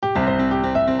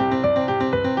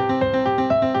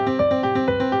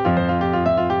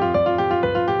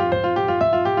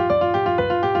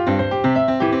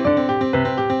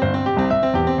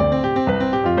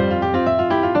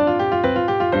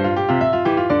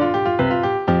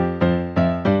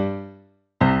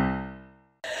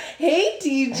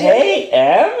DJ. Hey,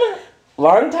 Em.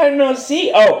 Long time no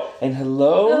see. Oh, and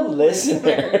hello,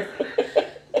 listener. listener.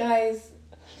 Guys,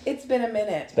 it's been a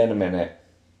minute. It's been a minute.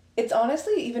 It's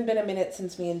honestly even been a minute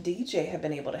since me and DJ have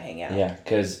been able to hang out. Yeah,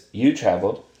 because you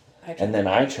traveled, and then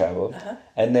I traveled, Uh-huh.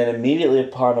 and then immediately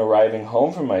upon arriving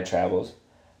home from my travels,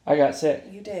 I got sick.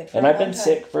 You did. And I've been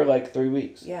sick for like 3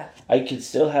 weeks. Yeah. I could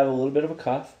still have a little bit of a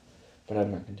cough, but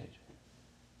I'm not contagious.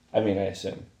 I mean, I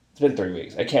assume. It's been 3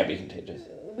 weeks. I can't be contagious.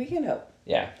 We can hope.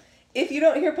 Yeah. If you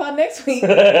don't hear pod next week,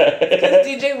 because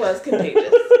DJ was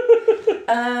contagious.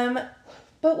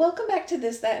 But welcome back to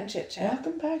This, That, and Chit Chat.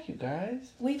 Welcome back, you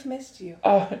guys. We've missed you.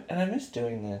 Oh, and I miss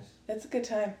doing this. It's a good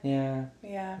time. Yeah.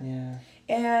 Yeah. Yeah.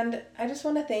 And I just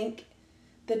want to thank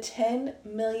the 10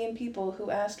 million people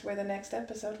who asked where the next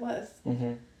episode was.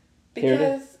 Mm-hmm.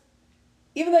 Because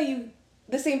even though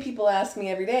the same people ask me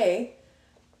every day,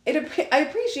 I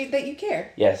appreciate that you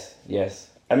care. Yes, yes.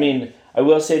 I mean, I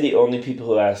will say the only people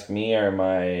who ask me are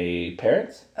my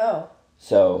parents. Oh.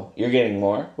 So you're getting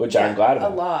more, which I'm glad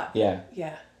about. A lot. Yeah.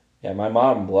 Yeah. Yeah, my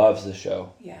mom loves the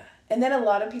show. Yeah. And then a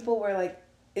lot of people were like,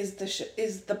 is the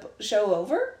show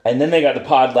over? And then they got the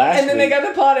pod last week. And then they got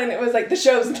the pod and it was like, the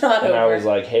show's not over. And I was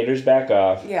like, haters back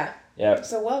off. Yeah. Yep.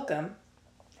 So welcome.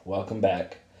 Welcome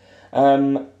back.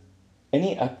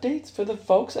 Any updates for the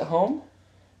folks at home?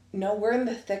 No, we're in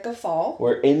the thick of fall.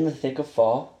 We're in the thick of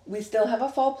fall. We still have a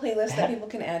fall playlist that people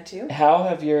can add to. How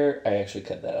have I actually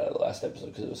cut that out of the last episode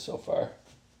because it was so far.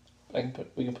 We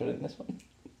can put it in this one.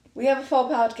 We have a fall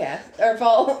podcast, or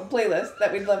fall playlist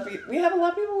that we'd love for you. We have a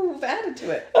lot of people who've added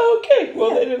to it. Okay.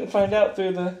 Well, Yeah. They didn't find out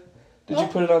through the... Did you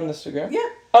put it on Instagram? Yeah.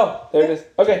 Oh, there it is.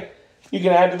 Okay. You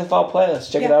can add to the fall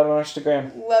playlist. Check it out on our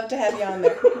Instagram. Love to have you on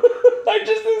there. I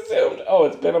just assumed. Oh,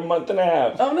 it's been a month and a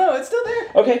half. Oh, no, it's still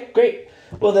there. Okay, great.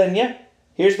 Well then, yeah.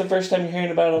 Here's the first time you're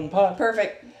hearing about it on the pod.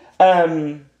 Perfect.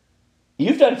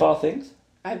 You've done fall things.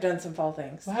 I've done some fall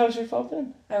things. Well, how was your fall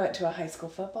then? I went to a high school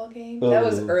football game. Ooh. That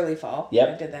was early fall. Yep.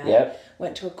 I did that. Yep.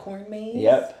 Went to a corn maze.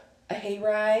 Yep. A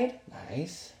hayride.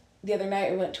 Nice. The other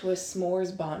night we went to a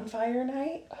s'mores bonfire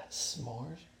night. A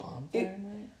s'mores bonfire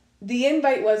night? The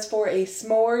invite was for a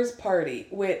s'mores party,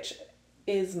 which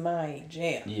is my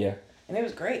jam. Yeah. And it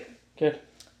was great. Good.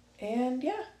 And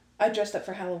yeah, I dressed up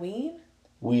for Halloween.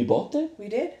 We both did? We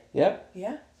did. Yep.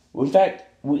 Yeah. In fact,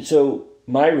 so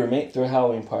my roommate threw a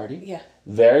Halloween party. Yeah.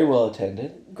 Very well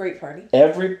attended. Great party.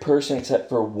 Every person except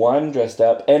for one dressed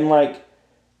up. And like,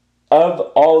 of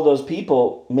all those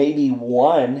people, maybe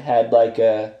one had like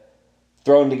a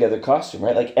thrown together costume,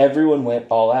 right? Like everyone went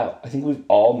all out. I think we've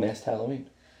all missed Halloween.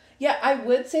 Yeah, I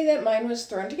would say that mine was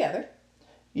thrown together.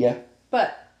 Yeah.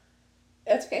 But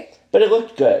that's okay. But it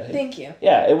looked good. Thank you.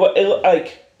 Yeah, it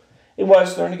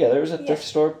was thrown together. It was a thrift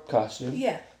store costume.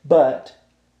 Yeah. But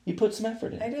you put some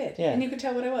effort in. I did. Yeah. And you could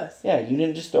tell what I was. Yeah, you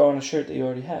didn't just throw on a shirt that you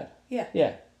already had. Yeah.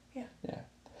 Yeah. Yeah. Yeah.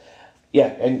 Yeah,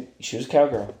 and she was a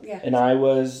cowgirl. Yeah. And I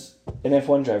was an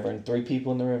F1 driver, and 3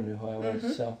 people in the room knew who I was,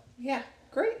 Mm-hmm. so. Yeah.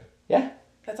 Great. Yeah.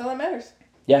 That's all that matters.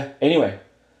 Yeah, anyway.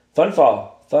 Fun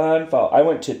fall. I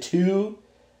went to 2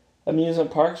 amusement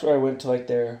parks where I went to, like,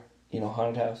 their,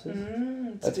 haunted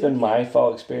houses. That's been my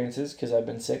fall experiences, because I've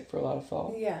been sick for a lot of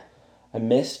fall. Yeah. I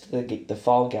missed the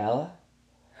fall gala,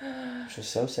 which was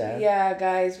so sad. Yeah,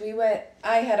 guys,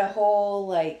 I had a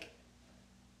whole,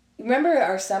 remember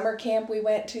our summer camp we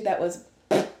went to that was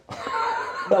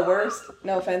the worst?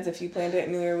 No offense if you planned it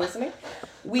and you were listening.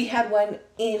 We had one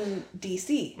in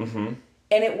D.C. Mm-hmm.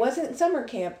 And it wasn't summer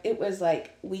camp. It was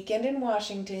like weekend in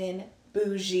Washington,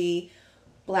 bougie,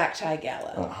 black tie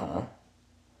gala. Uh-huh.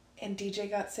 And DJ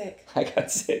got sick. I got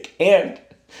sick. And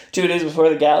 2 days before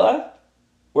the gala,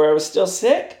 where I was still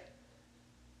sick,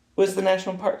 was the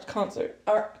National Parks concert.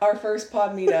 Our first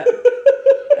pod meetup.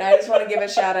 And I just want to give a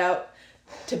shout out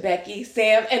to Becky,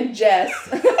 Sam, and Jess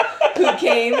who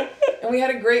came. And we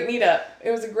had a great meetup.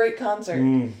 It was a great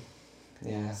concert.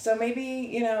 Yeah. So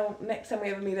maybe, next time we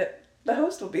have a meetup, the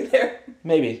host will be there.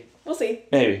 Maybe. We'll see.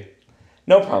 Maybe.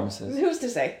 No promises. Who's to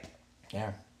say?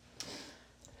 Yeah.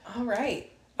 All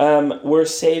right. We're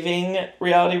saving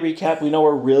reality recap. We know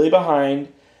we're really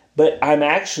behind, but I'm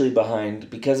actually behind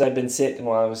because I've been sick, and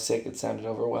while I was sick, it sounded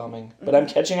overwhelming. But I'm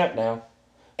catching up now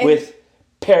with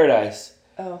Paradise,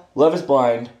 Love is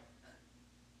Blind,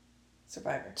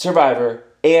 Survivor,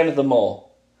 and The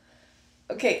Mole.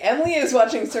 Okay, Emily is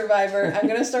watching Survivor. I'm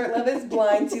going to start Love is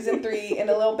Blind season 3 in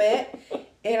a little bit.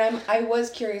 And I was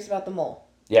curious about The Mole.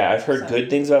 Yeah, I've heard good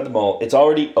things about The Mole. It's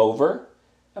already over.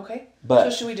 Okay. But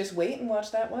so should we just wait and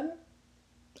watch that one?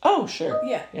 Oh, sure.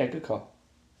 Yeah. Yeah, good call.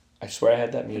 I swear I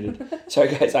had that muted. Sorry,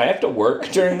 guys. I have to work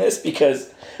during this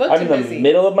because I'm in the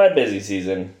middle of my busy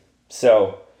season.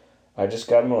 So I just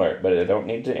got an alert, but I don't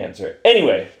need to answer it.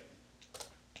 Anyway.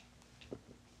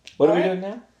 What are we doing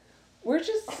now? We're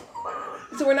just...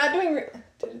 So we're not doing...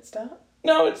 Did it stop?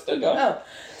 No, it's still going. Oh.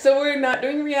 So we're not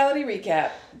doing reality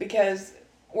recap because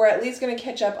we're at least going to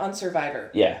catch up on Survivor.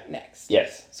 Yeah. Next.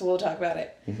 Yes. So we'll talk about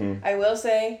it. Mm-hmm. I will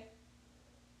say...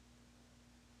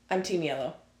 I'm Team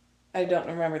Yellow. I don't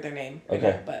remember their name right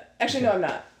now, but... Actually, no, I'm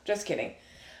not. Just kidding.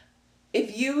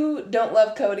 If you don't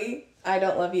love Cody, I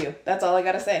don't love you. That's all I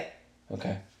got to say.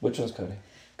 Okay. Which one's Cody?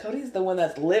 Cody's the one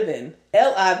that's living.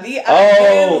 Living.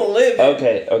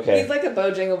 Okay. He's like a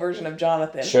Bojangle version of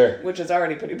Jonathan. Sure. Which is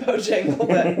already pretty Bojangle,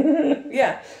 but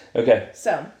yeah. Okay.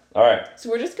 So. All right. So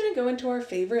we're just going to go into our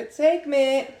favorite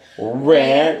segment.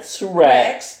 Rants,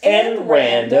 Recs, and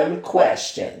Random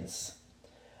Questions.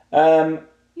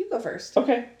 You go first.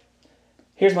 Okay.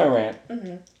 Here's my rant.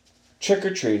 Mm-hmm.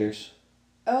 Trick-or-treaters.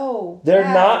 Oh, There are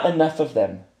wow. not enough of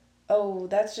them. Oh,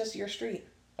 that's just your street.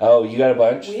 Oh, you got a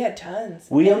bunch? We had tons.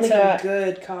 We and only some got...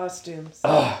 good costumes.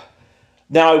 Now,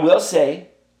 I will say,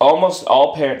 almost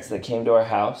all parents that came to our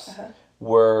house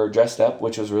were dressed up,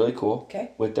 which was really cool.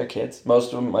 Okay. With their kids.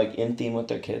 Most of them, like, in theme with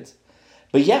their kids.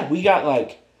 But yeah, we got,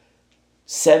 like,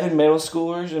 7 middle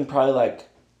schoolers and probably, like,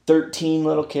 13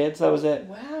 little kids. That was it.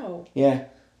 Wow. Yeah.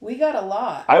 We got a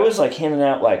lot. I was, like, handing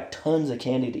out, like, tons of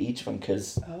candy to each of them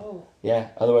because, yeah,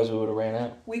 otherwise we would have ran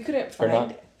out. We couldn't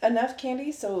find enough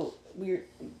candy, so we were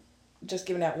just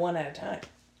giving out one at a time.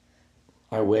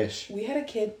 I wish. We had a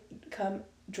kid come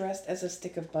dressed as a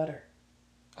stick of butter.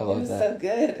 I love that. It was so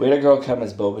good. We had a girl come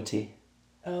as Boba Tea.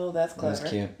 Oh, that's clever. That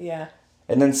was cute. Yeah.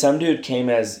 And then some dude came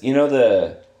as, you know,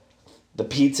 the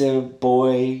pizza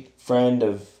boy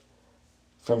friend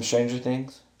from Stranger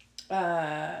Things?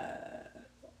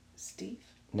 Steve?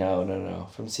 No.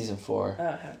 From season 4. Oh,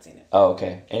 I haven't seen it. Oh,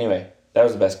 okay. Anyway, that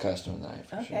was the best costume of the night,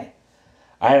 for sure.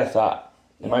 I had a thought.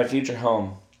 In my future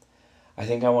home, I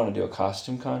think I want to do a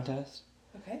costume contest.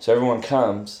 Okay. So everyone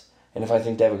comes, and if I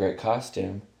think they have a great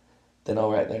costume, then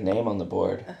I'll write their name on the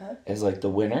board as, like, the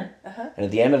winner. And at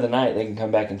the end of the night, they can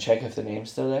come back and check if the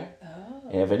name's still there. Oh.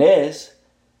 And if it is,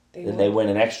 then they win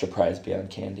an extra prize beyond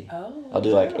candy. Oh. I'll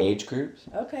do, like, age groups.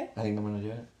 Okay. I think I'm going to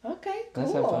do it. Okay, cool.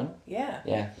 That sound fun? Yeah.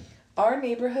 Yeah. Our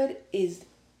neighborhood is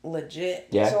legit.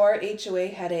 Yeah. So our HOA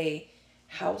had a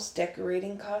house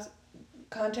decorating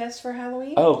contest for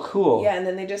Halloween. Oh, cool. Yeah, and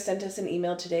then they just sent us an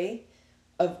email today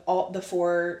of all the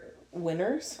 4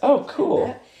 winners. Oh,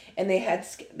 cool. And they had,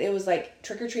 it was like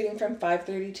trick-or-treating from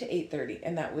 5:30 to 8:30,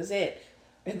 and that was it.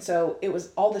 And so it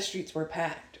was, all the streets were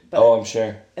packed. But, oh, I'm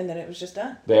sure. And then it was just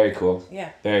done. Very cool.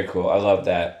 Yeah. Very cool. I love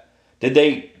that. Did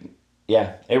they,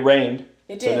 yeah, it rained.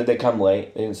 It did. So did they come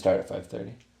late? They didn't start at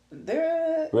 5:30.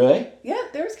 Really? Yeah,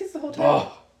 there was kids the whole time.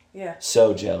 Oh. Yeah.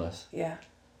 So jealous. Yeah.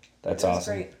 That's That was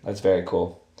awesome. great. That's very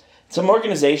cool. Some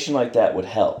organization like that would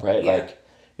help, right? Yeah. Like,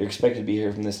 you're expected to be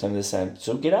here from this time to this time.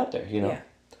 So get out there, you know? Yeah.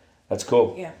 That's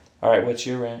cool. Yeah. All right, what's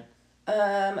your rant?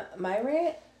 My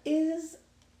rant is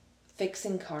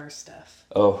fixing car stuff.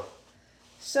 Oh.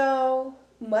 So,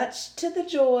 much to the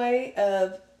joy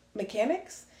of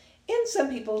mechanics and some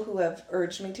people who have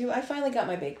urged me to, I finally got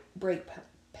my brake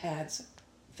pads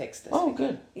fixed this week.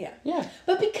 Good. Yeah. Yeah.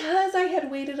 But because I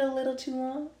had waited a little too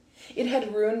long, it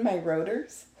had ruined my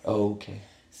rotors. Okay.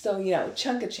 So,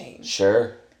 chunk of change.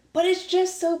 Sure. But it's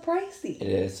just so pricey. It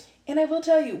is. And I will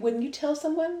tell you, when you tell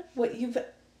someone what you've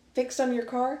fixed on your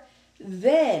car,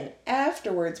 then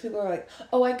afterwards people are like,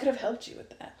 oh, I could have helped you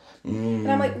with that. And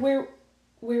I'm like, where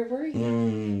were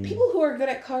you? People who are good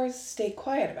at cars stay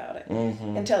quiet about it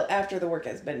until after the work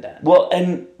has been done. Well,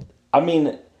 and, I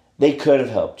mean, they could have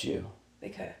helped you. They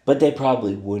could. But they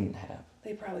probably wouldn't have.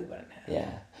 They probably wouldn't have.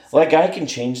 Yeah. So, like, I can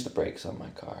change the brakes on my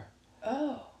car.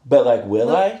 Oh. But, like,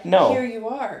 will I? No. Here you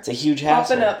are. It's a huge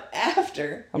hassle. Popping up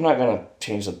after. I'm not going to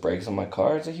change the brakes on my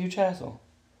car. It's a huge hassle.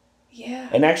 Yeah.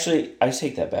 And actually, I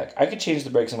take that back. I could change the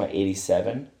brakes on my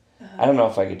 87. I don't know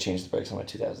if I could change the brakes on my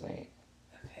 2008.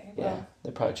 Okay, Yeah, well.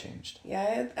 they probably changed.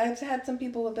 Yeah, I've had some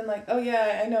people who have been like, oh,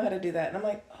 yeah, I know how to do that. And I'm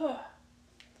like, oh,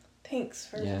 thanks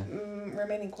for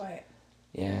remaining quiet.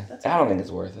 Yeah. That's I don't think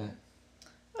it's worth it.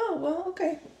 Oh, well,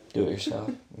 okay. Do it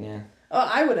yourself. Yeah. Oh,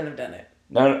 I wouldn't have done it.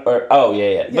 No, or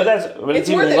yeah. But it's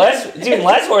even worth it. less. It's even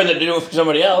less worth it to do it for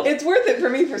somebody else. It's worth it for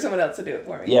me for someone else to do it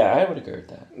for me. Yeah, I would agree with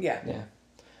that. Yeah. Yeah.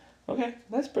 Okay,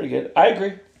 that's pretty good. I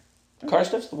agree. Car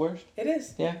stuff's the worst. It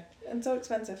is. Yeah. And so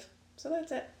expensive. So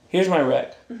that's it. Here's my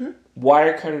rec.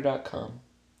 Wirecutter.com.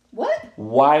 What?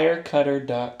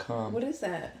 Wirecutter.com. What is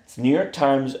that? It's a New York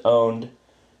Times owned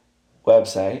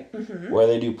website where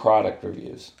they do product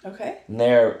reviews. Okay. And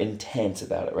they're intense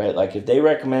about it, right? Like if they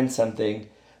recommend something,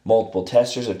 multiple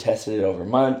testers have tested it over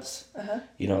months.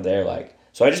 They're like,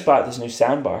 So I just bought this new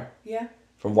sound bar Yeah.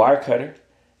 from Wirecutter.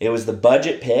 It was the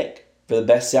budget pick for the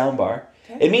best sound bar.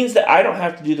 Okay. It means that I don't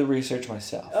have to do the research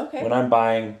myself Okay. when I'm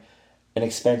buying an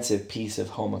expensive piece of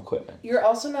home equipment. You're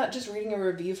also not just reading a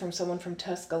review from someone from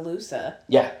Tuscaloosa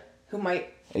Yeah, who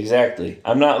might. exactly.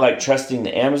 I'm not like trusting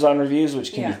the Amazon reviews,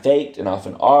 which can Yeah. be faked and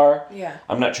often are. Yeah.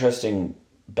 I'm not trusting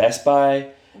Best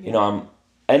Buy. You know,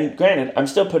 and granted, I'm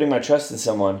still putting my trust in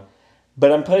someone,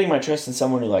 but I'm putting my trust in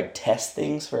someone who like tests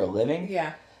things for a living.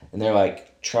 Yeah. And they're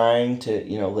like trying to,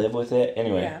 live with it.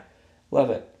 Anyway, Yeah. love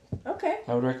it. Okay.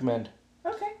 I would recommend.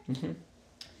 Okay. Mm-hmm.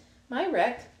 My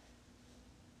rec.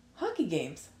 Hockey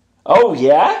games. Oh,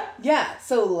 yeah? Yeah.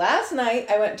 So last night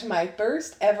I went to my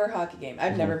first ever hockey game. I've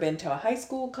Mm-hmm. never been to a high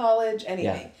school, college,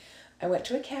 anything. I went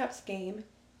to a Caps game,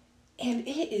 and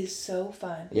it is so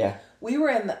fun. Yeah. We were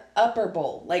in the upper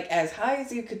bowl, like as high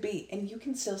as you could be, and you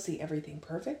can still see everything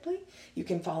perfectly. You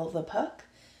can follow the puck.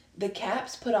 The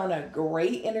Caps put on a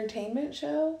great entertainment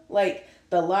show, like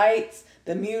the lights,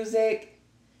 the music.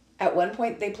 At one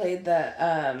point, they played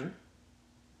a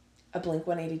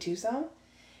Blink-182 song,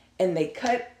 and they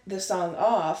cut the song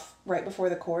off right before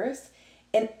the chorus,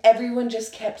 and everyone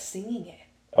just kept singing it.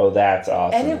 Oh, that's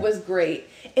awesome. And it was great.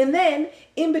 And then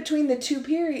in between the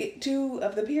two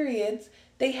of the periods,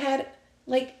 they had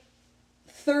like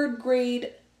third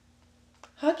grade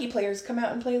hockey players come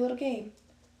out and play a little game.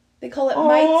 They call it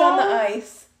Mites on the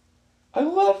Ice. I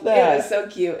love that. It was so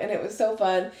cute and it was so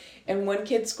fun. And one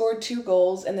kid scored 2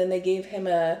 goals, and then they gave him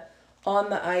a on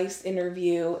the ice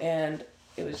interview, and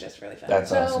it was just really fun.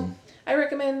 That's awesome. I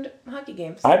recommend hockey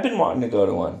games. I've been wanting to go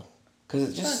to one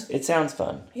because it sounds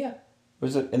fun. Yeah.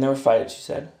 Was it? And there were fights, you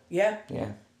said? Yeah.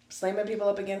 Yeah. Slamming people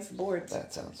up against the boards.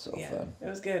 That sounds so Yeah, fun. it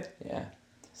was good. Yeah.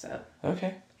 So,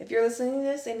 Okay. if you're listening to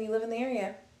this and you live in the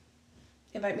area,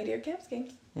 invite me to your Caps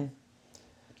games.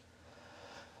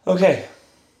 Okay.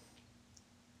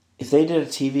 If they did a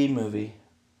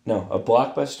a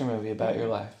blockbuster movie about your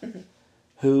life,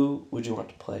 who would you want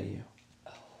to play you?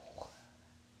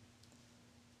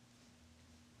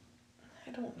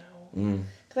 I don't know.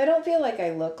 Because I don't feel like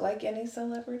I look like any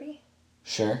celebrity.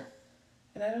 Sure.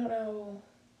 And I don't know.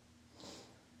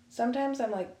 Sometimes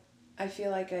I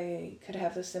feel like I could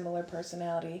have a similar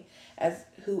personality as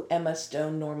who Emma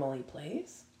Stone normally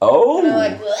plays. Oh. And I'm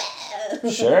like,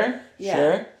 bleh. Sure. Yeah.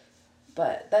 Sure.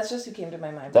 But that's just who came to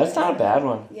my mind. That's not a bad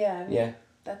one. Yeah. Yeah.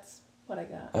 That's what I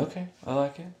got. Okay. I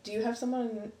like it. Do you have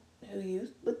someone who you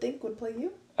would think would play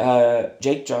you?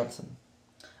 Jake Johnson.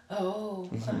 Oh.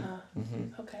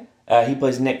 Mm-hmm. Okay. He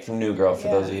plays Nick from New Girl, for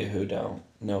Yeah. those of you who don't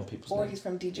know people's Or names. he's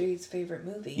from DJ's favorite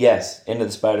movie. Yes, Into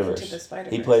the Spider-Verse. Into the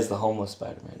Spider-Verse. He plays the homeless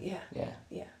Spider-Man. Yeah. Yeah.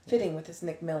 Yeah. Fitting with his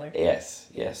Nick Miller. Yes.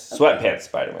 Okay. Sweatpants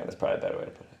Spider-Man is probably a better way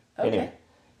to put it. Okay. Anyway.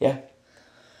 Yeah.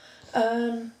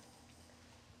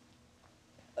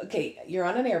 Okay, you're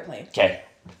on an airplane. Okay.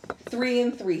 3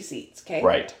 and 3 seats, okay?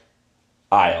 Right.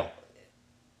 Aisle.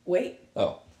 Wait.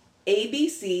 Oh. A, B,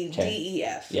 C, Okay. D, E,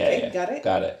 F. Yeah, okay, yeah. got it?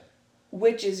 Got it.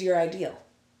 Which is your ideal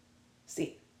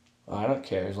seat? Well, I don't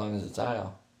care as long as it's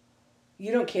aisle.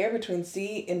 You don't care between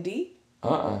C and D?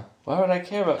 Why would I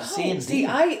care about C and D? See,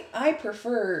 I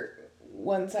prefer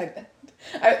one side.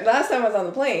 Last time I was on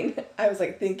the plane, I was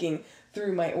thinking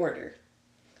through my order.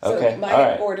 So Okay. my All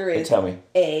right. order is Tell me.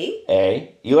 A.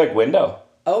 A. You like window?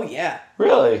 Oh, yeah.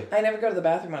 Really? I never go to the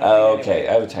bathroom on a plane. Oh, anyway. okay.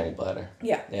 I have a tiny bladder.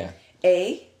 Yeah. Yeah.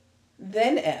 A,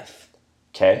 then F.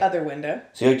 Okay. Other window.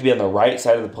 So you like to be on the right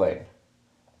side of the plane?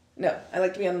 No, I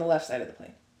like to be on the left side of the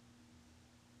plane.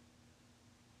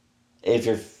 If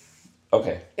you're...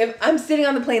 Okay. If I'm sitting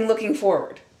on the plane looking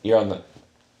forward. You're on the...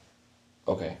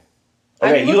 Okay. I'm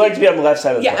Okay, you looking- like to be on the left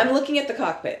side of the Yeah, plane. I'm looking at the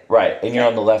cockpit. Right, and you're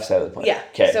on the left side of the plane. Yeah.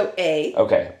 Okay. So A,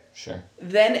 Okay, sure.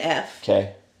 then F,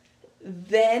 Okay.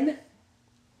 then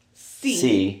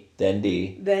C, then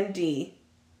D, then D,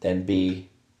 then B,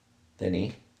 then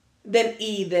E. then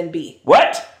E, then B.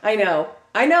 What? I know.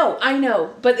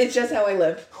 But it's just how I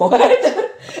live. What?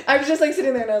 I was just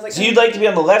sitting there and I was like, So you'd like to be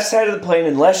on the left side of the plane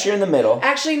unless you're in the middle.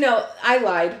 actually, no, I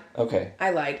lied. Okay.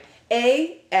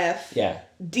 A, F, Yeah.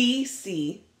 D,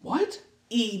 C, What?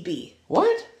 E, B.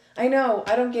 What? I know.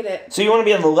 I don't get it. So you want to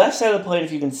be on the left side of the plane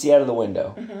if you can see out of the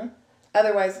window.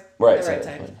 Otherwise, Right the side right of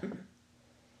the side. plane.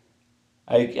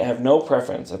 I have no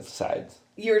preference of sides.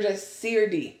 You're just C or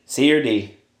D. C or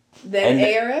D. Then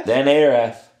A or F? Then A or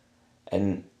F.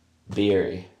 And B or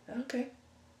E. Okay.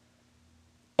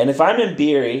 And if I'm in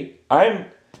B or E,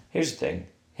 here's the thing.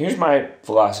 Here's my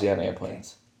philosophy on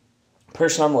airplanes.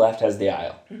 Person on the left has the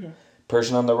aisle.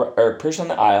 Person on the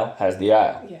aisle has the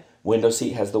aisle. Yeah. Window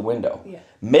seat has the window. Yeah.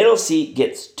 Middle seat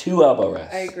gets 2 elbow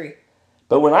rests. I agree.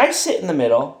 But when I sit in the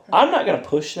middle, I'm not going to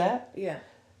push that. Yeah.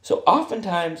 So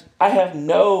oftentimes, I have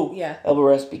no Yeah. elbow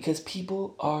rest because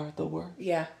people are the worst.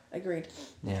 Yeah, agreed.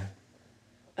 Yeah.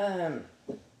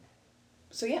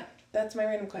 So yeah, that's my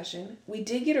random question. We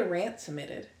did get a rant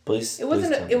submitted. Please. It wasn't.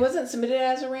 please tell me. It wasn't submitted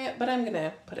as a rant, but I'm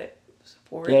gonna put it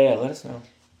forward. Yeah, let us know.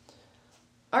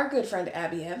 Our good friend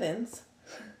Abby Evans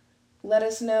let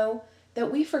us know that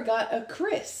we forgot a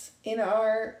Chris in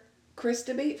our Chris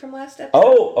debate from last episode.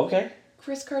 Oh, okay.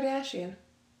 Chris Kardashian.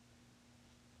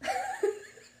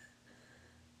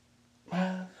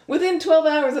 Within 12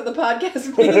 hours of the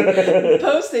podcast being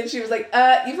posted, she was like,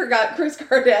 you forgot Chris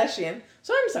Kardashian.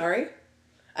 So I'm sorry.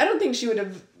 I don't think she would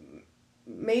have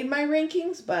made my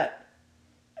rankings, but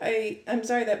I'm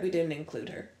sorry that we didn't include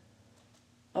her.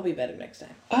 I'll be better next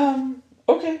time.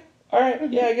 Okay. All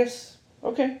right. Yeah, I guess.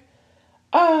 Okay.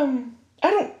 I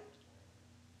don't.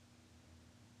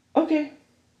 Okay.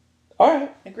 All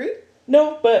right. Agreed?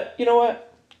 No, but you know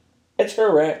what? It's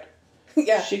her rant.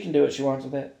 Yeah. She can do what she wants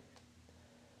with it.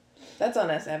 That's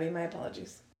on us, Abby. My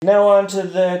apologies. Now on to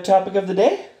the topic of the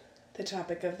day. The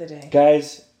topic of the day.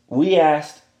 Guys, we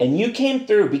asked, and you came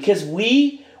through because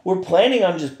we were planning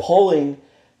on just polling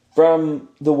from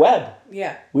the web.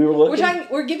 Yeah. We were looking.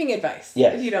 We're giving advice. Yeah.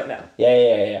 If you don't know.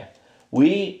 Yeah.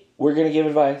 We were going to give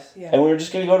advice. Yeah. And we were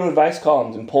just going to go to advice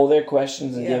columns and pull their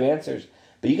questions and Yeah. give answers.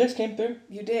 But you guys came through.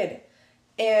 You did.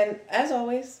 And as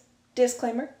always,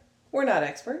 disclaimer, we're not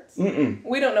experts. Mm-mm.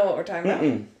 We don't know what we're talking about.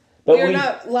 Mm-mm. But We're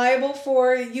not liable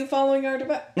for you following our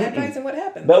advice and what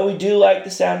happens. But we do like the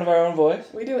sound of our own voice.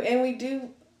 We do. And we do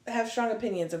have strong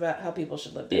opinions about how people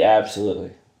should live their Yeah, lives.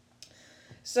 absolutely.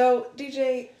 So,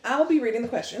 DJ, I'll be reading the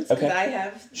questions because Okay. I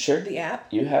have Sure. the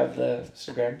app. You have the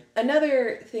Instagram.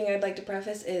 Another thing I'd like to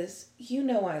preface is, you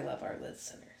know I love our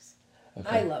listeners. Okay.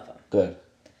 I love them. Good.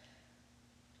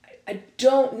 I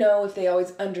don't know if they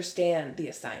always understand the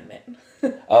assignment.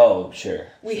 Oh, sure.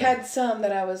 We had some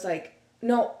that I was like,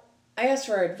 no, I asked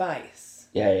for advice.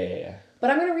 Yeah.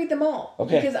 But I'm going to read them all.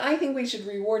 Okay. Because I think we should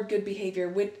reward good behavior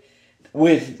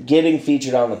With getting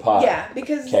featured on the pod. yeah,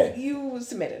 because Okay. you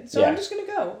submitted. So Yeah. I'm just going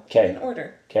to go Okay. in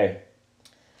order. Okay.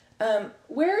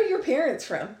 Where are your parents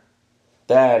from?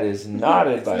 That is not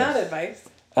It's advice. not advice.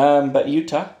 But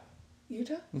Utah.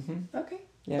 Utah? Mm-hmm. Okay.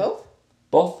 Yeah. Both?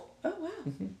 Both. Oh, wow.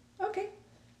 Mm-hmm. Okay.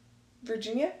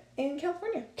 Virginia and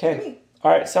California. Okay. For me.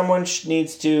 All right. Someone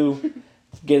needs to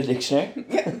get a dictionary.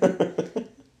 Yeah.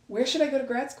 Where should I go to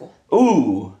grad school?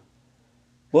 Ooh.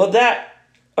 Well,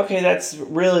 that's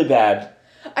really bad.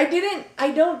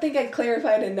 I don't think I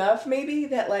clarified enough, maybe,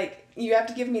 that, like, you have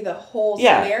to give me the whole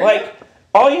Yeah, scenario. like,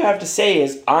 all you have to say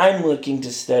is, I'm looking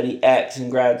to study X in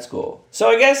grad school. So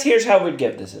I guess here's how we'd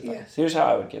give this advice. Yeah. Here's how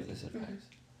I would give this advice.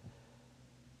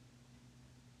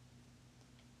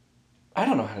 I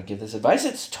don't know how to give this advice.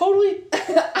 It's totally...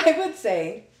 I would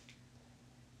say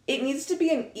it needs to be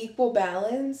an equal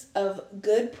balance of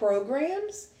good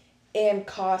programs and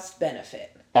cost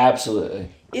benefit. Absolutely.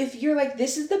 If you're like,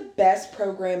 this is the best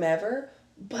program ever,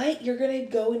 but you're going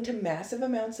to go into massive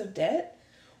amounts of debt,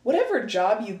 whatever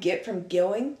job you get from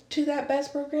going to that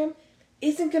best program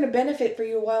isn't going to benefit for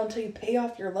you a while until you pay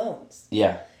off your loans.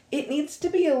 Yeah. It needs to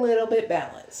be a little bit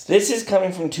balanced. This is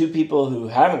coming from two people who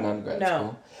haven't gone to grad No.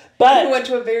 school. But who went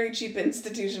to a very cheap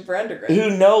institution for undergrad.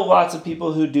 who know lots of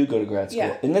people who do go to grad school.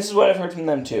 Yeah. And this is what I've heard from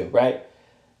them too, right?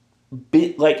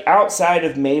 Like, outside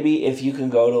of maybe if you can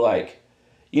go to, like,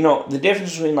 you know, the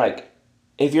difference between, like,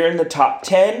 if you're in the top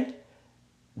 10,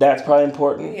 that's probably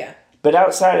important. Yeah. But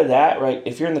outside of that, right,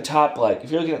 if you're in the top, like, if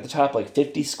you're looking at the top, like,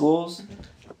 50 schools,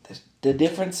 the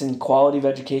difference in quality of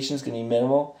education is going to be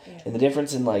minimal. Yeah. And the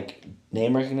difference in, like,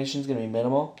 name recognition is going to be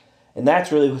minimal. And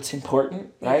that's really what's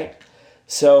important, right?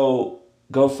 So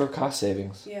go for cost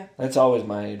savings. Yeah. That's always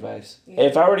my advice. Yeah.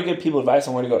 If I were to give people advice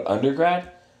on where to go to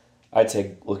undergrad, I'd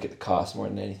say look at the cost more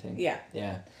than anything. Yeah.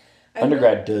 Yeah. I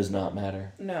Undergrad does not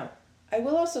matter. No. I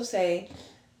will also say,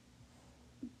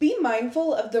 be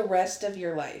mindful of the rest of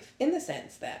your life, in the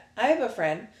sense that I have a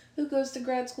friend who goes to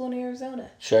grad school in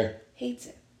Arizona. Sure. Hates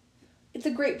it. It's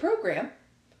a great program,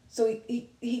 so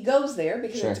he goes there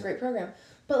because Sure. it's a great program,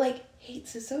 but, like,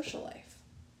 hates his social life.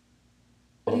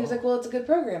 But he was Oh. like, well, it's a good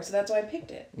program, so that's why I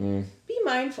picked it. Mm. Be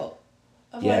mindful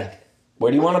of, Yeah. like,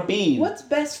 Where do you want to be? what's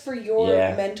best for your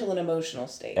Yeah. mental and emotional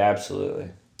state. Absolutely.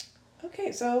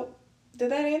 Okay, so did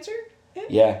that answer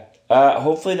it? Yeah.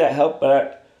 Hopefully that helped,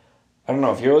 but I don't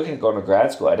know. If you're looking at going to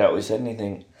grad school, I doubt we said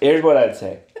anything. Here's what I'd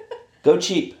say. Go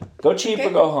cheap. Go cheap Okay.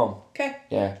 or go home. Okay,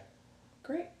 Yeah.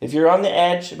 great. If you're on the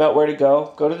edge about where to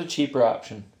go to the cheaper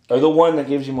option. Or the one that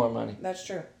gives you more money. That's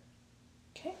true.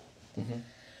 Okay. Mm-hmm.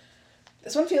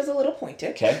 This one feels a little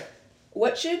pointed. Okay.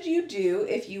 What should you do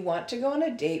if you want to go on a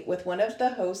date with one of the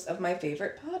hosts of my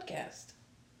favorite podcast?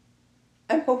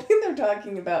 I'm hoping they're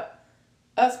talking about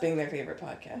us being their favorite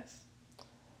podcast.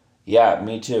 Yeah,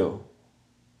 me too.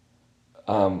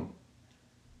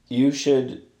 You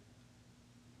should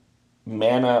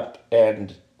man up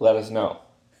and let us know.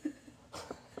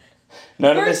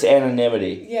 None of this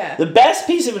anonymity. Yeah. The best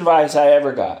piece of advice I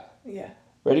ever got. Yeah.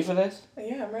 Ready for this?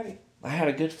 Yeah, I'm ready. I had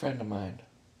a good friend of mine.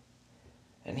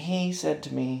 And he said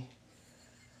to me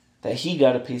that he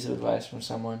got a piece of advice from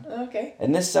someone. Okay.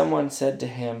 And this someone said to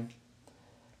him,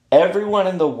 everyone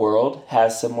in the world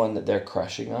has someone that they're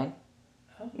crushing on.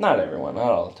 Oh. Not everyone,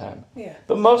 not all the time. Yeah.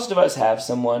 But most of us have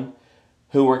someone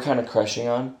who we're kind of crushing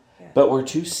on, but we're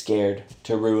too scared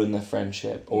to ruin the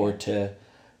friendship or to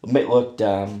look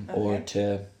dumb or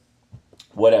to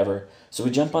whatever. So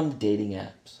we jump on the dating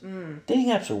apps. Dating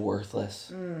apps are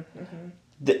worthless.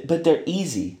 But they're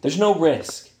easy. There's no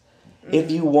risk. If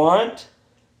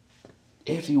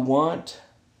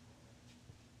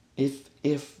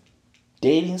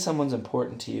dating someone's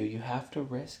important to you, you have to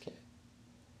risk it.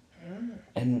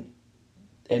 And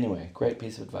anyway, great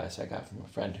piece of advice I got from a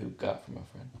friend who got from a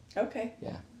friend. Okay.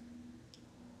 Yeah.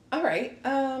 All right.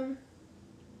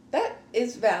 That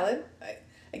is valid.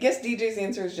 I guess DJ's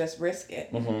answer is just risk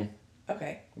it. Mm-hmm.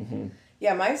 Okay. Mm-hmm.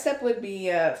 Yeah, my step would be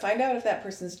find out if that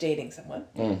person's dating someone.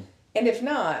 And if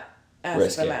not, ask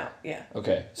risk them it. out. Yeah.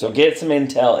 Okay. So get some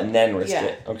intel and then risk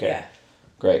it. Okay. Yeah.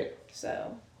 Great.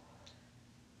 So,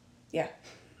 yeah.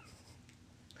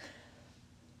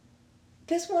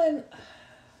 This one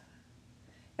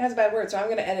has a bad word, so I'm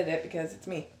going to edit it because it's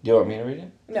me. Do you want me to read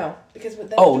it? No, because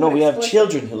then Oh, no, we have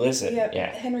children who listen. Yeah.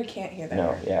 Henry can't hear that.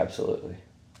 No, yeah, absolutely.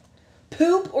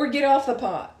 Poop or get off the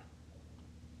pot.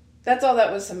 That's all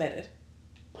that was submitted.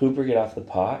 Poop or get off the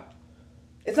pot?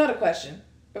 It's not a question.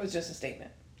 It was just a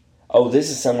statement. Oh, this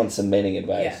is someone submitting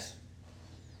advice.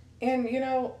 Yeah.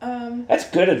 And, That's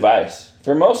good advice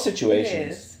for most situations. It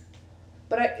is.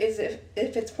 But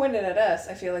if it's pointed at us,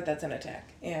 I feel like that's an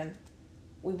attack. And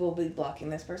we will be blocking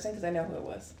this person because I know who it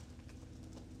was.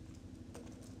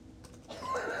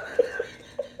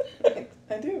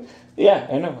 I do. Yeah,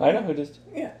 I know. I know who it is.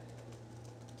 Yeah.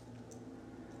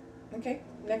 Okay,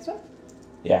 next one.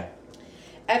 Yeah.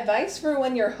 Advice for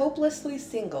when you're hopelessly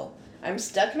single. I'm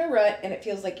stuck in a rut and it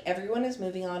feels like everyone is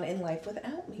moving on in life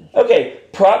without me. Okay,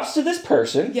 props to this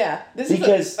person. Yeah. This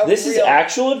is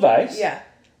actual advice. Yeah.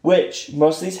 Which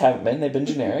most of these haven't been. They've been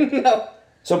generic. No.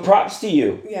 So props to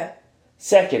you. Yeah.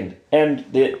 Second, and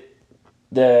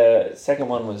the second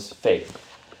one was fake.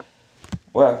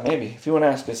 Well, maybe. If you want to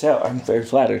ask us out, I'm very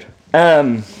flattered.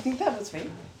 You think that was fake?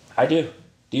 I do.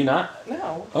 Do you not?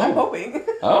 No. Oh. I'm hoping.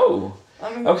 Oh.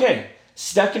 Okay.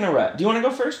 Stuck in a rut. Do you want to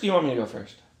go first? Do you want me to go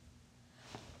first?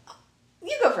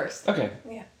 You go first. Okay.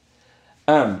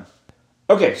 Yeah.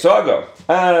 Okay, so I'll go.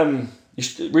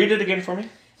 Read it again for me.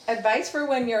 Advice for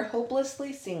when you're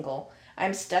hopelessly single.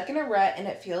 I'm stuck in a rut and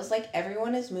it feels like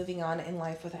everyone is moving on in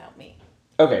life without me.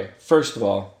 Okay, first of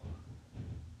all,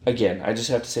 again, I just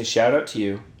have to say shout out to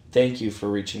you. Thank you for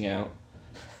reaching out.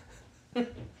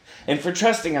 And for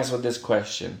trusting us with this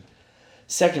question.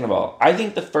 Second of all, I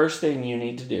think the first thing you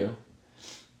need to do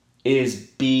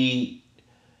is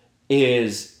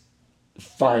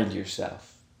find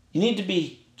yourself. You need to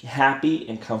be happy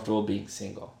and comfortable being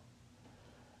single.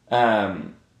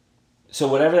 So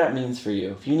whatever that means for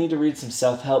you. If you need to read some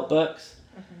self-help books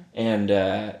and,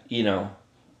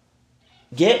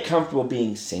 get comfortable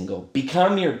being single.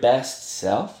 Become your best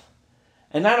self.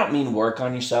 And I don't mean work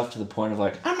on yourself to the point of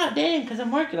like, I'm not dating because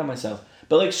I'm working on myself.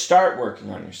 But like start working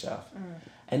on yourself.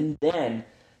 And then,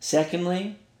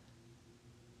 secondly,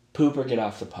 poop or get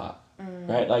off the pot.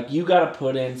 Right? Like you got to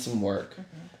put in some work.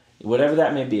 Whatever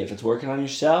that may be. If it's working on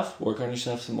yourself, work on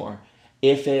yourself some more.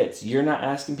 If it's you're not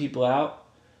asking people out,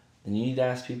 then you need to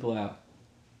ask people out.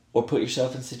 Or put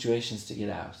yourself in situations to get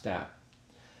asked out.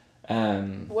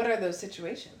 What are those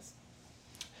situations?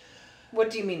 What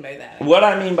do you mean by that? What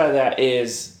I mean by that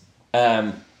is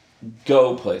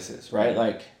go places, right?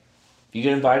 Like, if you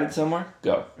get invited somewhere,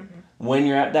 go. When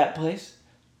you're at that place,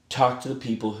 talk to the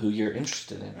people who you're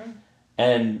interested in.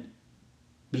 And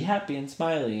be happy and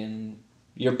smiley and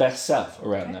your best self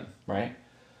around them, right?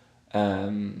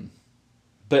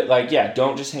 But, like, yeah,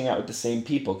 don't just hang out with the same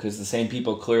people because the same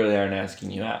people clearly aren't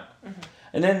asking you out.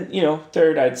 And then,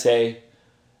 third, I'd say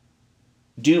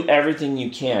do everything you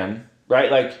can,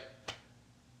 right? Like,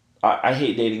 I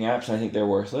hate dating apps and I think they're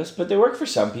worthless, but they work for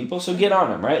some people, so get on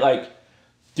them, right? Like,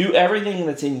 do everything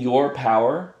that's in your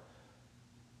power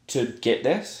to get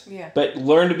this, but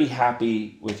learn to be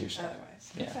happy with yourself.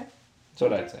 Otherwise. Yeah. Okay. That's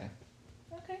what I'd say.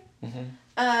 Okay.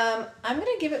 I'm going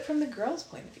to give it from the girl's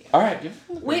point of view. All right. Give it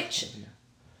from the Which,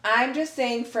 I'm just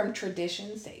saying from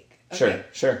tradition's sake. Okay?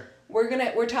 Sure.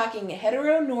 We're talking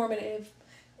heteronormative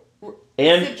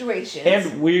and situations.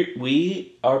 and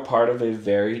we are part of a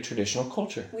very traditional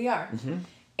culture. We are. Mm-hmm.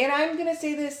 And I'm going to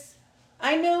say this.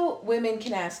 I know women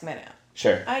can ask men out.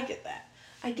 Sure. I get that.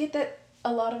 I get that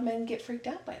a lot of men get freaked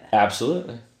out by that.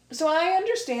 Absolutely. So I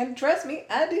understand, trust me,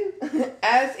 I do,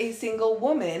 as a single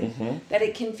woman, that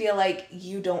it can feel like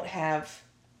you don't have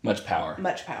much power.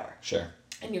 Sure.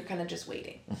 And you're kind of just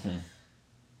waiting. Mm-hmm.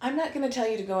 I'm not going to tell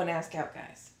you to go and ask out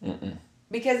guys.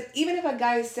 Because even if a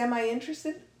guy is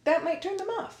semi-interested, that might turn them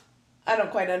off. I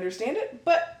don't quite understand it,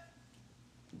 but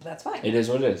that's fine. It is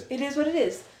what it is. It is what it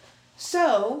is.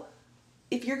 So,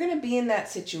 if you're going to be in that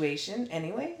situation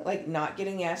anyway, like not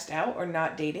getting asked out or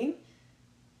not dating,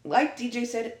 like DJ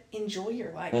said, enjoy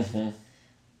your life.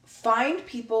 Find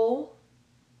people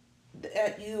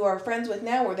that you are friends with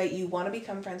now or that you want to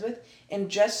become friends with and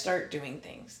just start doing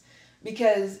things.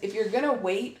 Because if you're going to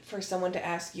wait for someone to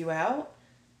ask you out,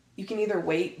 you can either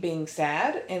wait being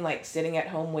sad and like sitting at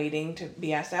home waiting to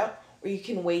be asked out, or you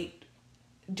can wait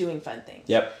doing fun things.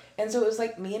 Yep. And so it was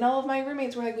like me and all of my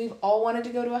roommates were like, we've all wanted to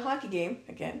go to a hockey game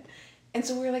again. And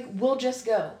so we were like, we'll just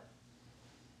go.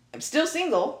 I'm still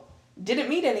single. Didn't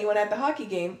meet anyone at the hockey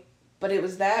game, but it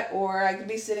was that, or I could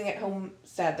be sitting at home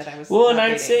sad that I was. Well, and not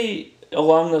I'd dating. say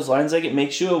along those lines, like it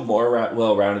makes you a more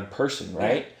well-rounded person,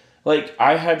 right? Yeah. Like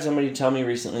I had somebody tell me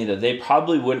recently that they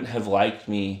probably wouldn't have liked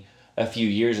me a few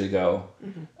years ago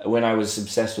when I was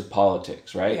obsessed with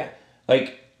politics, right? Yeah.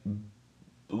 Like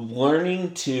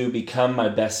learning to become my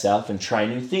best self and try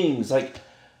new things. Like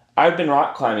I've been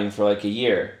rock climbing for like a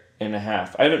year and a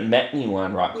half. I haven't met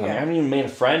anyone rock climbing. Yeah. I haven't even made a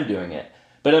friend doing it.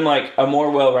 But I'm like a more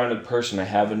well-rounded person. I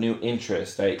have a new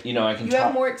interest. I can You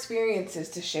have more experiences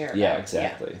to share. Yeah, about.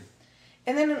 exactly. Yeah.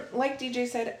 And then, like DJ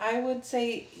said, I would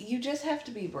say you just have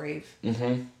to be brave.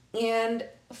 And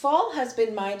fall has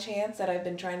been my chance that I've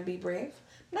been trying to be brave.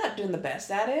 Not doing the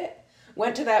best at it.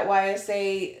 Went to that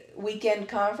YSA weekend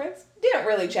conference. Didn't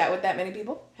really chat with that many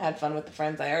people. Had fun with the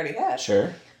friends I already had.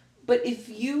 Sure. But if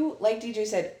you, like DJ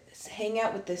said, hang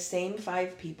out with the same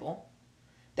 5 people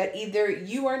that either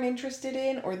you aren't interested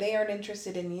in or they aren't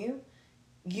interested in you,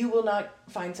 you will not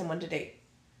find someone to date.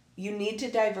 You need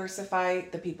to diversify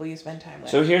the people you spend time with.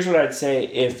 So here's what I'd say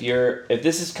if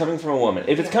this is coming from a woman.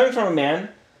 If it's coming from a man,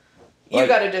 you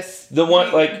gotta just the one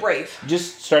be like brave.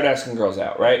 Just start asking girls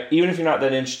out, right? Even if you're not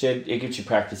that interested, it gets you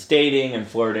practice dating and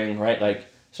flirting, right? Like,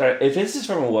 sorry, if this is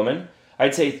from a woman,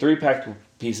 I'd say 3 practical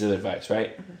pieces of advice,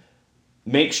 right?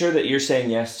 Make sure that you're saying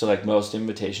yes to like most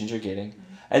invitations you're getting,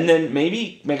 and then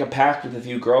maybe make a pact with a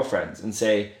few girlfriends and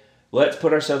say, let's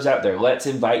put ourselves out there. Let's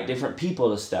invite different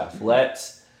people to stuff.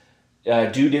 Let's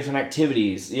do different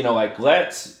activities. Like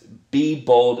let's be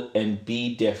bold and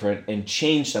be different and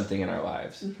change something in our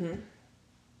lives.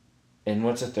 And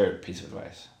what's a 3rd piece of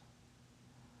advice?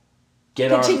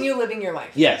 Continue living your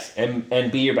life. Yes,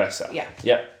 and be your best self. Yeah.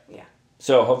 Yep. Yeah.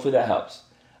 So hopefully that helps.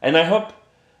 And I hope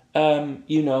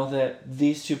you know that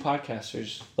these 2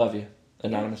 podcasters love you,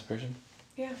 anonymous person.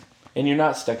 Yeah. And you're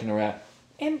not stuck in a rat.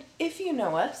 And if you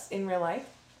know us in real life,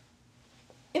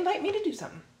 invite me to do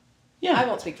something. Yeah. I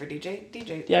won't speak for DJ.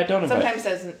 DJ don't invite. sometimes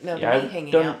says no to me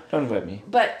hanging out. Don't invite me.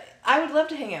 But I would love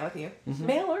to hang out with you,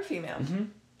 male or female.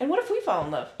 And what if we fall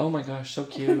in love? Oh my gosh, so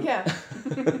cute. Yeah.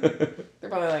 They're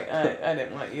probably like, I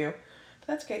didn't want you. But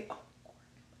that's okay. Oh.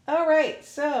 All right,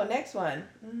 so next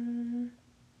one.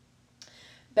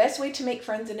 Best way to make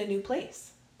friends in a new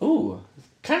place. Ooh,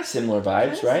 kind of similar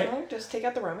vibes, Kinda right? similar. Just take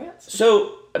out the romance.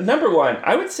 So, number 1,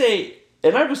 I would say,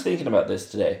 and I was thinking about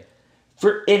this today,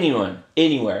 for anyone,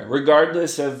 anywhere,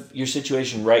 regardless of your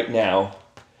situation right now,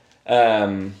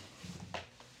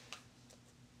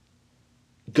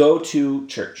 go to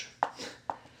church.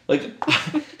 Like,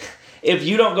 if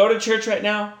you don't go to church right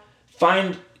now,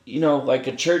 find, like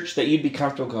a church that you'd be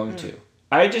comfortable going to.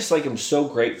 I just, am so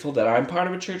grateful that I'm part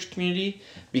of a church community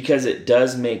because it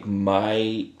does make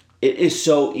it is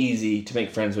so easy to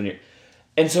make friends when you're,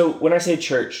 and so when I say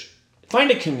church, find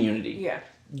a community. Yeah.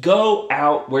 Go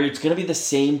out where it's going to be the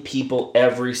same people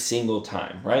every single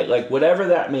time, right? Like, whatever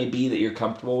that may be that you're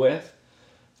comfortable with,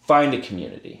 find a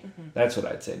community. That's what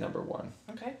I'd say, number 1.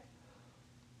 Okay.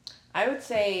 I would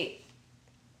say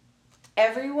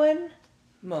everyone,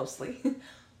 mostly,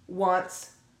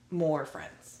 wants more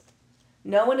friends.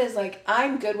 No one is like,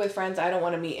 I'm good with friends, I don't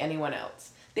want to meet anyone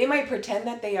else. They might pretend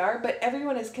that they are, but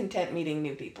everyone is content meeting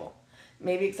new people.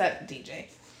 Maybe except DJ.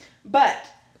 But,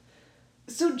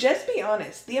 so just be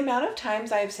honest. The amount of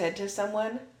times I've said to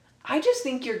someone, I just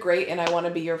think you're great and I want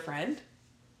to be your friend,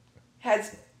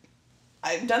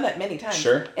 I've done that many times.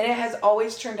 Sure. And it has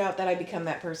always turned out that I become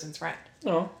that person's friend.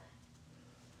 No.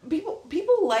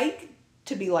 People like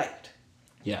to be liked.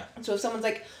 Yeah. So if someone's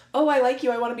like, oh, I like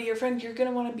you, I want to be your friend, you're going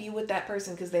to want to be with that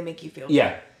person because they make you feel good.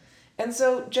 Yeah. And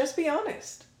so just be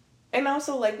honest. And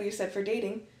also, like we said for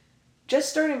dating, just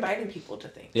start inviting people to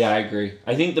things. Yeah, I agree.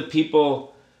 I think the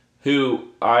people who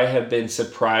I have been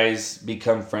surprised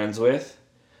become friends with,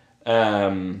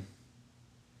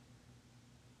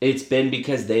 it's been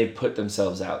because they've put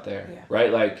themselves out there,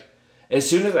 right? Like, as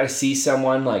soon as I see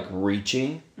someone, like,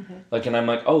 reaching, like, and I'm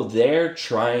like, oh, they're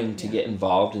trying to get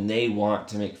involved, and they want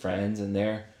to make friends, and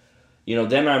they're,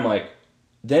 then I'm like,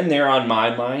 then they're on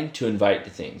my mind to invite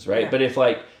to things, right? Yeah. But if,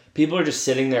 like, people are just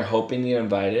sitting there hoping to get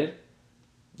invited,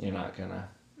 you're not gonna.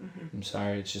 I'm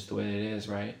sorry, it's just the way it is,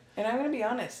 right? And I'm going to be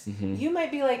honest. You might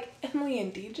be like Emily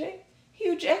and DJ,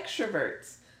 huge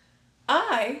extroverts.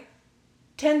 I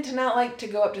tend to not like to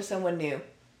go up to someone new.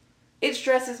 It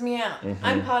stresses me out.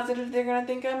 I'm positive they're going to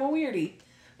think I'm a weirdie.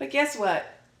 But guess what?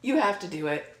 You have to do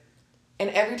it. And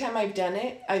every time I've done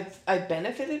it, I've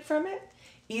benefited from it.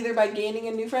 Either by gaining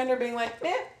a new friend or being like,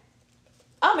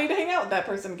 I'll need to hang out with that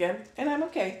person again. And I'm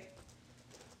okay.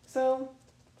 So,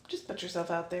 just put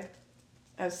yourself out there.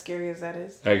 As scary as that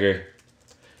is. I agree.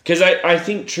 Because I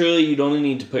think truly you'd only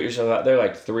need to put yourself out there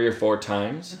like 3 or 4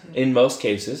 times. In most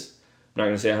cases. I'm not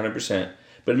going to say 100%.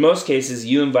 But in most cases,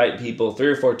 you invite people 3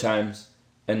 or 4 times,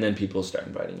 and then people start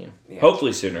inviting you. Yeah.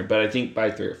 Hopefully sooner, but I think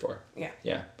by 3 or 4. Yeah.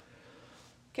 Yeah.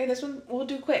 Okay, this one we'll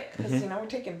do quick, because, we're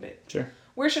taking a bit. Sure.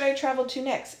 Where should I travel to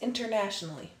next,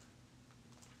 internationally?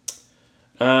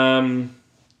 I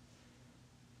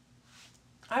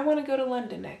want to go to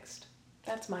London next.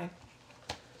 That's mine.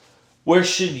 Where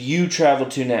should you travel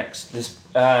to next?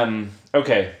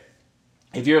 Okay.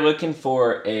 If you're looking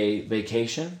for a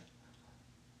vacation,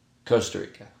 Costa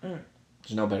Rica.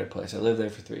 There's no better place. I lived there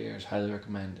for 3 years. Highly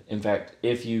recommend. In fact,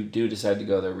 if you do decide to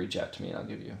go there, reach out to me and I'll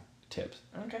give you tips.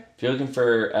 Okay. If you're looking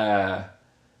for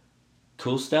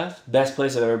cool stuff, best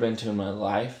place I've ever been to in my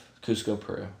life, Cusco,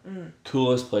 Peru.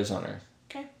 Coolest place on earth.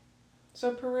 Okay.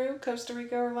 So Peru, Costa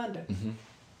Rica, or London?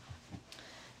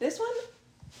 This one,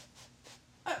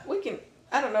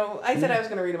 I don't know. I said I was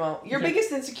going to read them all. Your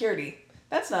biggest insecurity.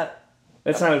 That's not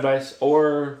advice,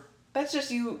 or... That's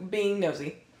just you being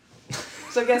nosy.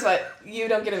 So guess what? You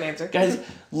don't get an answer. Guys,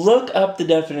 look up the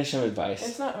definition of advice.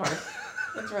 It's not hard.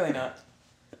 It's really not.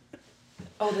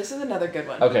 Oh, this is another good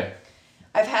one. Okay.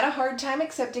 I've had a hard time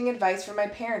accepting advice from my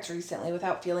parents recently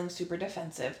without feeling super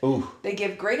defensive. Ooh. They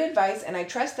give great advice, and I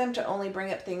trust them to only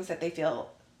bring up things that they've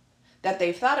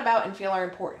thought about and feel are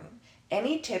important.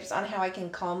 Any tips on how I can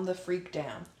calm the freak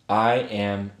down? I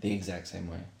am the exact same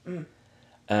way.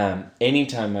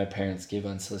 Anytime my parents give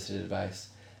unsolicited advice,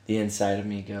 the inside of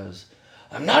me goes,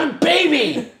 I'm not a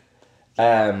baby!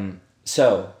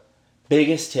 So,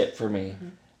 biggest tip for me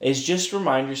is just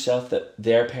remind yourself that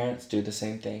their parents do the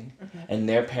same thing, and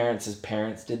their parents'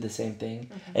 parents did the same thing,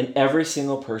 and every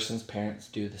single person's parents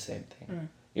do the same thing.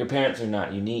 Your parents are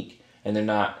not unique, and they're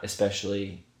not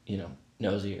especially,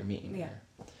 nosy or mean. Yeah.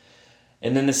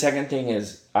 And then the second thing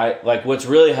is, what's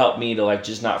really helped me to,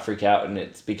 just not freak out, and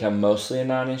it's become mostly a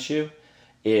non-issue,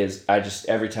 is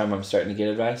every time I'm starting to get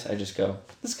advice, I just go,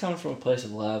 this comes from a place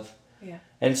of love. Yeah.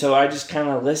 And so I just kind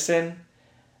of listen,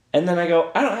 and then I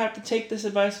go, I don't have to take this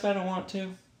advice if I don't want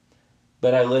to.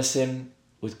 But I listen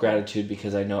with gratitude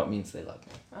because I know it means they love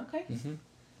me. Okay.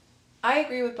 I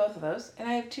agree with both of those, and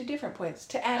I have 2 different points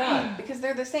to add on, because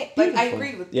they're the same. Like, I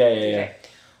agree with Yeah.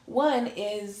 One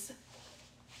is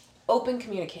open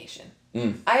communication.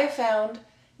 I have found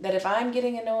that if I'm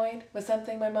getting annoyed with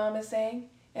something my mom is saying,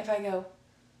 if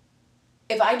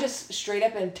I just straight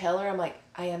up and tell her, I'm like,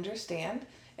 I understand,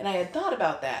 and I had thought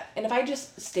about that, and if I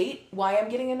just state why I'm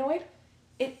getting annoyed,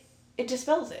 it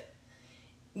dispels it.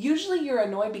 Usually you're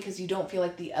annoyed because you don't feel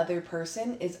like the other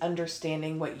person is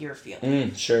understanding what you're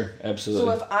feeling. Sure, absolutely.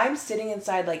 So if I'm sitting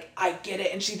inside like, I get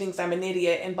it, and she thinks I'm an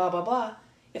idiot, and blah, blah, blah,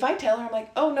 if I tell her, I'm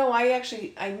like, oh, no, I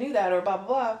knew that, or blah, blah,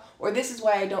 blah, or this is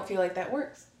why I don't feel like that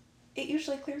works, it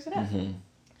usually clears it up.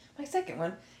 My second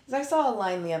one is I saw a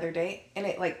line the other day, and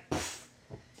it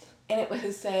and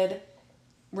it said,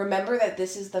 remember that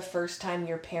this is the first time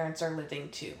your parents are living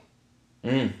too.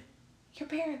 Your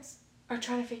parents are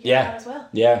trying to figure it out as well.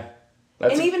 Yeah.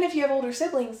 And even if you have older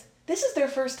siblings, this is their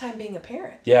first time being a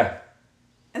parent. Yeah.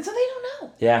 And so they don't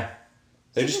know. Yeah.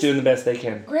 They're just doing the best they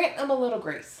can. Grant them a little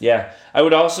grace. Yeah. I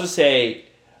would also say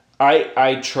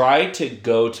I try to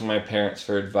go to my parents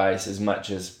for advice as much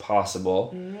as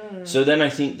possible. So then I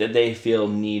think that they feel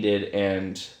needed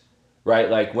and, right,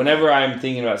 like whenever I'm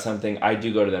thinking about something, I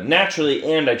do go to them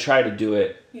naturally, and I try to do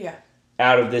it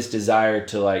out of this desire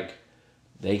to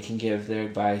they can give their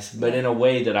advice, but in a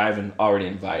way that I've already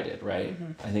invited, right?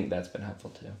 I think that's been helpful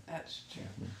too. That's true.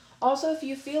 Also, if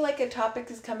you feel like a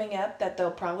topic is coming up that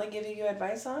they'll probably give you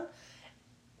advice on,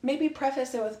 maybe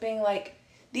preface it with being like,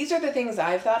 these are the things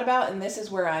I've thought about and this is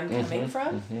where I'm coming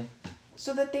from.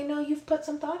 So that they know you've put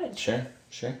some thought into it.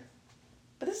 Sure.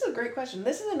 But this is a great question.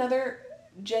 This is another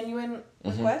genuine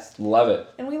request. Love it.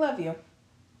 And we love you.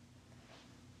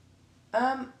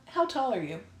 How tall are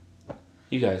you?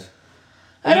 You guys.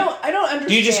 I don't understand.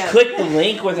 Do you just click the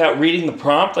link without reading the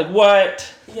prompt? Like,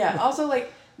 what? Yeah, also,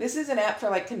 like, this is an app for,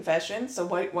 like, confessions, so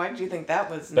why did you think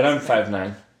that was But I'm necessary?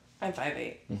 5'9". I'm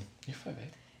 5'8". You're 5'8".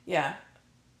 Yeah.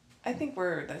 I think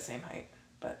we're the same height,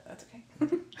 but that's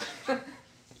okay.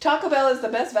 Taco Bell is the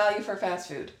best value for fast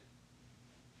food.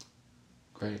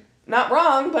 Great. Not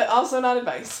wrong, but also not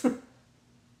advice.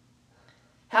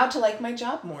 How to like my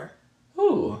job more.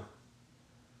 Ooh.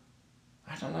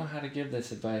 I don't know how to give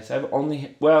this advice. I've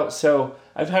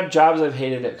had jobs I've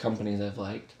hated at companies I've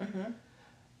liked.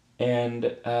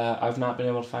 And I've not been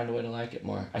able to find a way to like it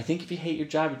more. I think if you hate your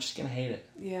job, you're just going to hate it.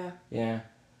 Yeah. Yeah.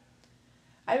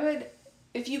 I would,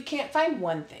 if you can't find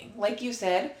one thing, like you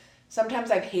said, sometimes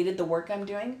I've hated the work I'm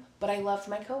doing, but I love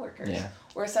my coworkers. Yeah.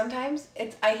 Or sometimes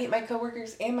I hate my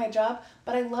coworkers and my job,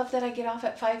 but I love that I get off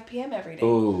at 5 p.m. every day.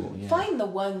 Ooh. Yeah. Find the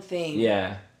one thing.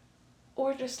 Yeah.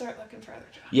 Or just start looking for other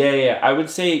jobs. Yeah. I would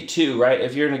say, too, right,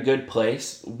 if you're in a good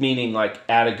place, meaning, like,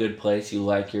 at a good place, you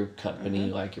like your company,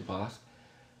 you like your boss,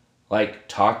 like,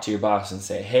 talk to your boss and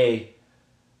say, hey,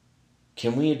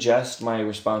 can we adjust my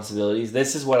responsibilities?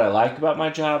 This is what I like about my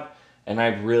job, and I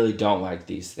really don't like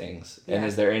these things. Yeah. And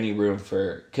is there any room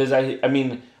for... Because, I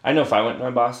mean, I know if I went to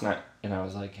my boss and I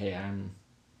was like, hey,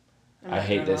 I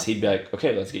hate this, he'd be like,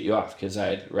 okay, let's get you off, because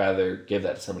I'd rather give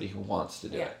that to somebody who wants to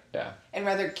do it. Yeah. And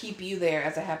rather keep you there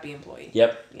as a happy employee.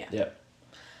 Yep. Yeah. Yep.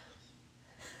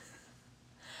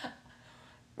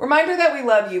 Reminder that we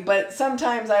love you, but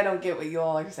sometimes I don't get what you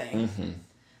all are saying.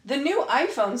 The new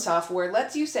iPhone software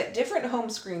lets you set different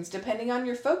home screens depending on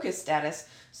your focus status,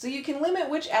 so you can limit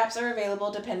which apps are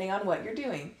available depending on what you're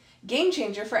doing. Game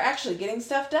changer for actually getting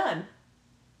stuff done.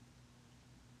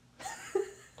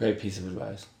 Great piece of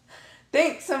advice.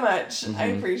 Thanks so much. I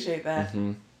appreciate that.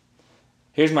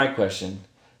 Here's my question.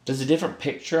 Does a different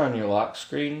picture on your lock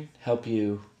screen help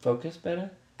you focus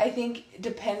better? I think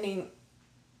depending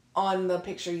on the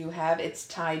picture you have, it's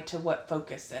tied to what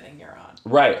focus setting you're on.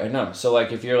 Right, I know. So,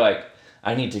 like, if you're like,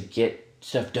 I need to get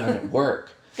stuff done at work.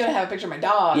 Gonna have a picture of my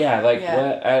dog. Yeah, like,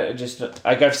 what? I just,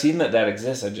 like, I've seen that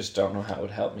exists. I just don't know how it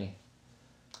would help me.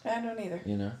 I don't either.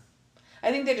 You know?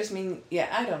 I think they just mean,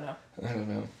 I don't know. I don't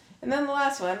know. And then the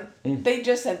last one, they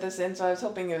just sent this in, so I was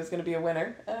hoping it was going to be a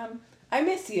winner. I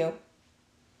miss you.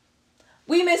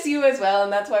 We miss you as well,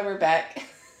 and that's why we're back.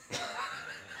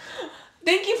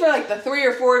 Thank you for like the 3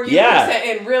 or 4 of you who sent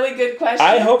in really good questions.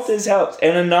 I hope this helps.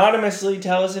 And anonymously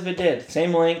tell us if it did.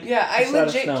 Same link. Yeah, I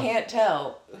legit can't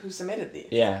tell who submitted these.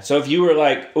 Yeah, so if you were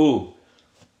like, ooh,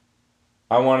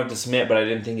 I wanted to submit, but I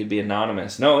didn't think it'd be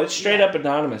anonymous. No, it's straight up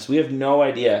anonymous. We have no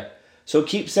idea. So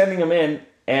keep sending them in,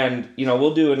 and, you know,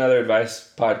 we'll do another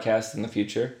advice podcast in the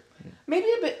future. Maybe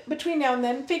a bit between now and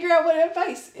then, figure out what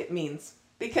advice it means.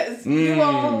 Because you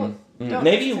all don't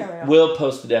maybe necessarily we'll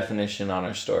post the definition on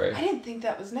our story. I didn't think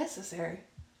that was necessary.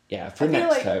 Yeah, for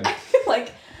next time. I feel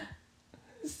like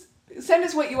send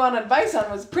us what you want advice on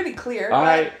was pretty clear.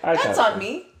 That's on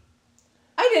me.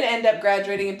 I didn't end up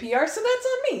graduating in PR, so that's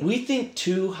on me. We think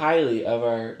too highly of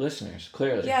our listeners,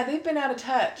 clearly. Yeah, they've been out of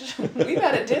touch. We've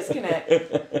had a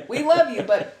disconnect. We love you,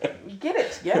 but get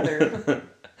it together.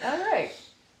 All right.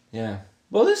 Yeah.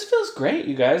 Well, this feels great,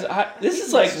 you guys. This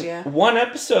is like one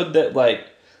episode that, like,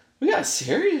 we got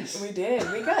serious. We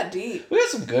did. We got deep. We got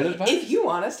some good advice. If you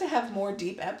want us to have more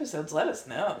deep episodes, let us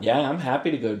know. Yeah, I'm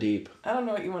happy to go deep. I don't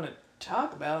know what you want to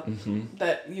talk about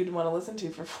that you'd want to listen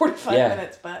to for 45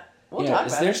 minutes, but we'll talk about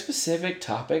it. Is there a specific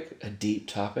topic, a deep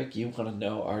topic, you want to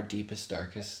know our deepest,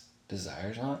 darkest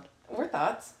desires on? Or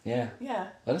thoughts. Yeah. Yeah.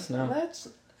 Let us know.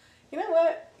 You know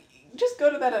what? Just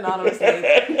go to that anonymous link.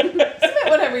 Submit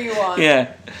whatever you want.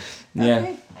 Yeah. Yeah.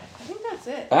 Okay. I think that's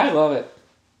it. I love it.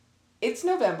 It's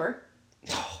November.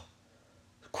 Oh,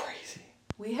 crazy.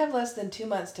 We have less than 2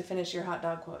 months to finish your hot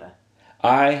dog quota.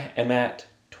 I am at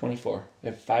 24. We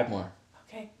have 5 more.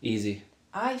 Okay. Easy.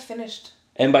 I finished.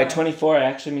 And by 24, I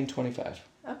actually mean 25.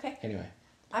 Okay. Anyway.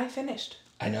 I finished.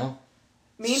 I know.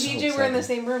 Me and So BJ were in the excited.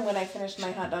 same room when I finished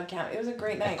my hot dog count. It was a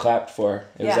great night. I clapped for her.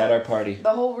 It was at our party. The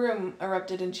whole room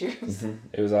erupted in cheers.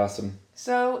 It was awesome.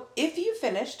 So, if you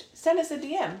finished, send us a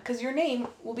DM, because your name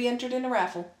will be entered in a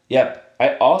raffle. Yep.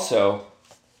 I also...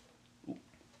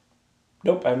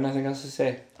 Nope, I have nothing else to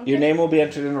say. Okay. Your name will be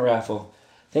entered in a raffle.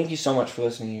 Thank you so much for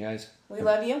listening, you guys. We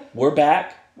love you. We're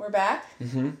back. We're back.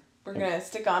 Mm-hmm. We're going to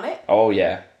stick on it. Oh,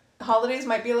 yeah. holidays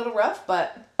might be a little rough,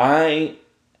 but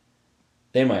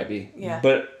They might be. Yeah.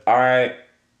 But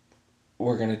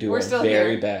we're gonna do our still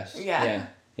very here. best. Yeah. Yeah.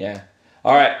 Yeah.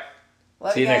 All right.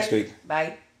 Love See you guys. next week.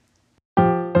 Bye.